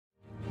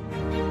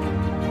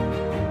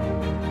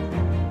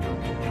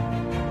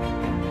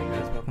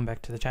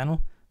back to the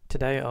channel.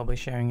 Today I'll be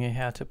showing you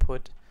how to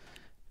put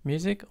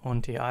music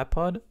onto your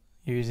iPod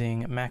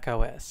using Mac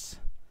OS.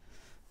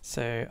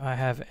 So I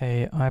have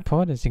a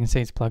iPod, as you can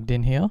see it's plugged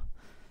in here.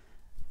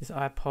 This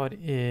iPod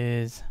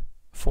is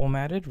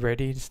formatted,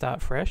 ready to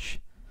start fresh,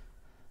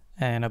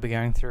 and I'll be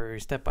going through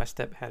step by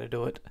step how to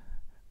do it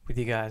with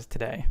you guys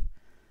today.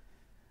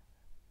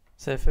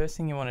 So first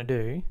thing you want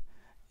to do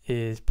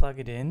is plug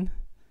it in,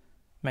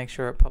 make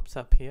sure it pops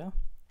up here,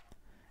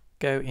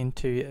 go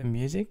into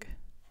music,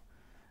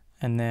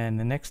 and then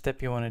the next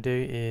step you want to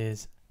do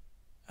is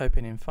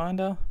open in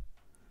Finder.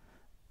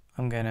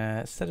 I'm going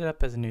to set it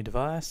up as a new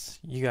device.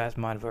 You guys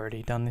might have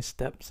already done this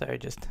step, so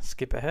just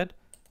skip ahead.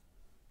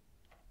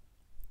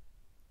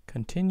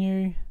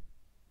 Continue.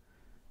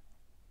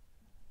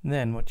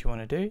 Then what you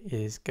want to do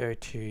is go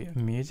to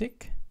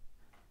music,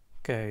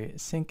 go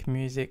sync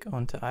music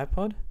onto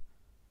iPod,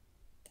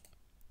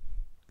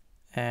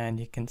 and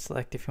you can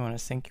select if you want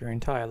to sync your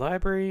entire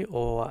library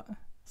or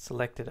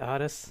selected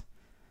artists.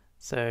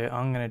 So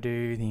I'm going to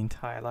do the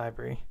entire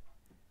library.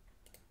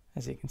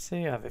 As you can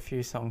see, I have a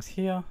few songs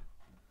here.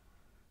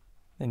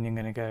 Then you're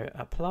going to go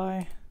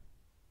apply.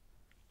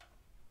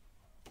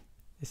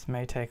 This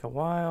may take a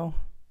while.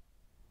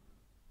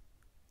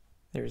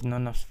 There is not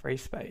enough free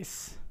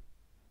space.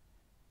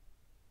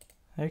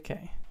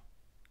 Okay,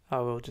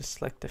 I will just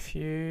select a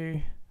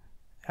few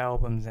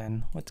albums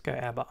and let's go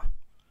ABBA.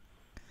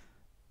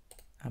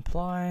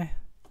 Apply.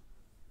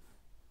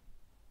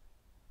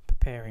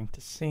 Preparing to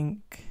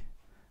sync.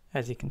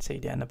 As you can see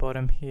down the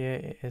bottom here,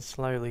 it is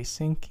slowly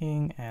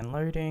syncing and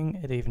loading.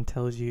 It even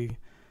tells you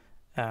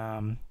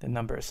the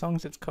number of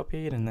songs it's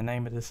copied and the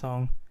name of the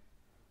song.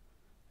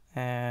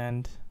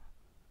 And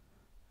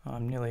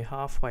I'm nearly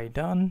halfway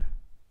done.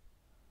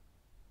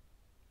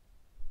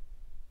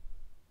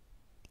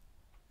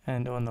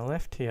 And on the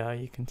left here,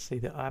 you can see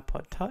the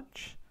iPod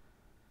Touch,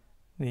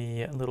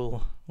 the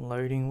little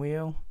loading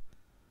wheel.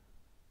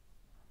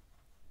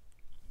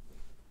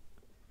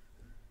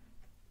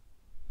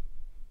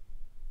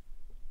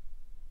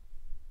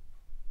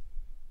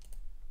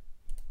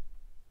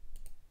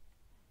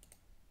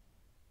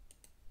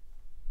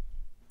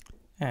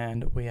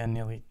 And we are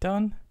nearly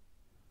done.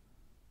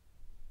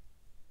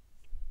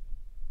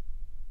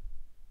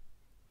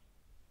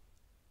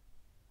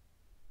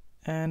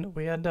 And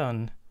we are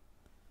done.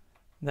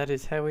 That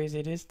is how easy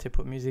it is to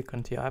put music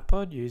onto your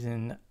iPod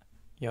using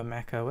your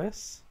Mac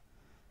OS.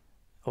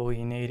 All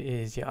you need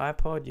is your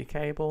iPod, your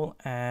cable,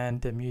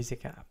 and the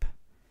music app.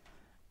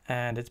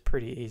 And it's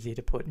pretty easy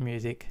to put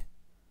music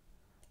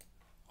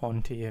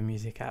onto your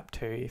music app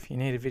too. If you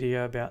need a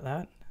video about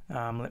that,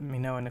 let me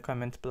know in the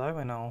comments below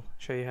and I'll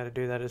show you how to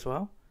do that as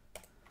well.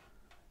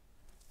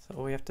 So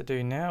all you have to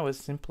do now is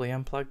simply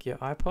unplug your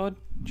iPod,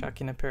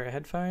 chuck in a pair of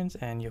headphones,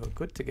 and you're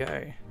good to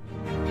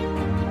go.